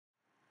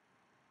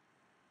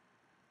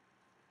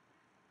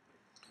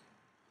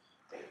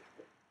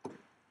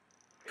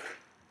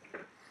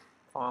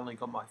finally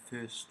got my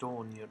first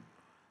steorn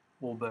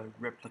orbo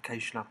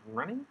replication up and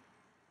running.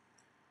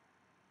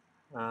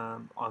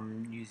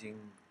 I'm using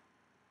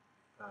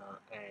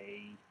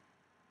a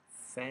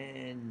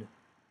fan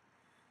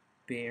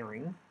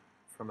bearing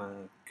from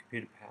a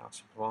computer power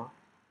supply,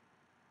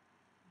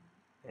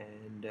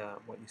 and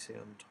what you see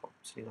on top,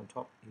 sitting on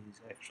top,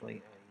 is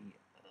actually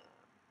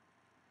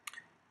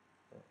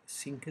a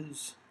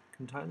sinker's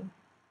container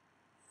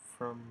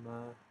from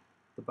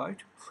the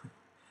boat.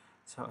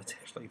 So it's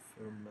actually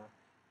from,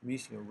 I'm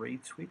using a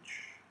reed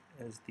switch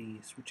as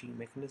the switching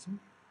mechanism.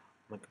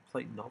 I'm a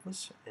complete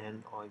novice,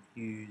 and I've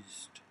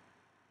used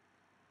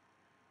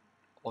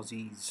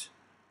Aussie's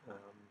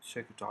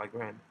circuit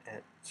diagram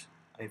at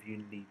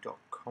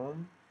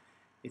overunity.com.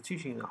 It's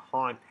using a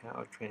high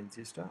power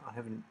transistor. I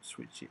haven't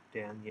switched it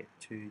down yet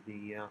to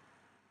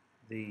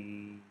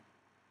the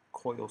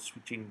coil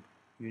switching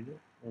unit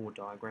or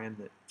diagram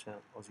that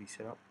Aussie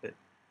set up, but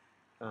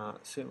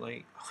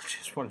certainly I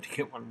just wanted to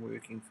get one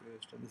working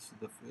first, and this is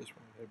the first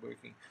one I've had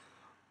working,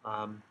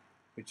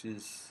 which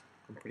is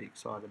I'm pretty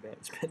excited about.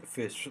 It's about the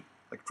first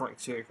electronic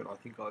circuit I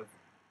think I've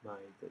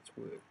made that's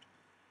worked.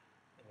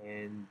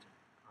 And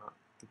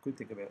the good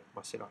thing about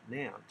my setup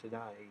now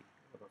today,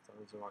 what I've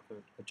done is I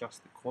can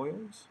adjust the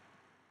coils,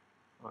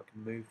 I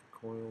can move the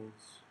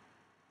coils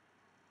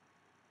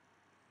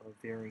of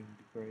varying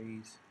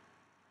degrees,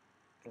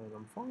 and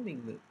I'm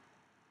finding that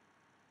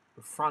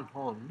the front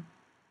on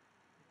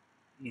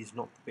is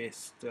not the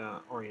best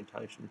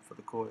orientation for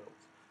the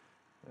coils.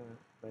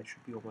 They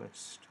should be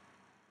almost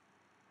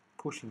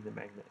pushing the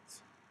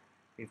magnets,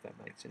 if that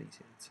makes any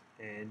sense,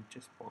 and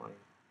just by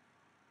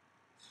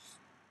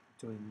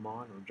doing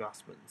minor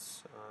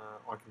adjustments,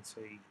 I can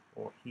see,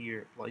 or hear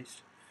at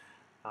least,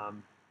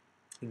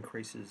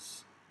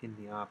 increases in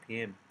the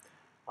RPM.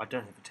 I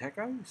don't have a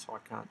tacho, so I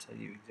can't tell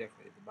you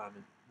exactly at the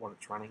moment what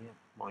it's running at.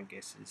 My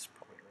guess is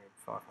probably around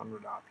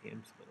 500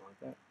 RPM, something like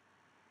that.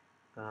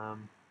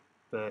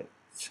 But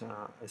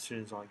as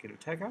soon as I get a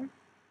tacho,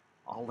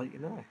 I'll let you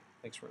know.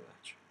 Thanks very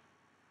much.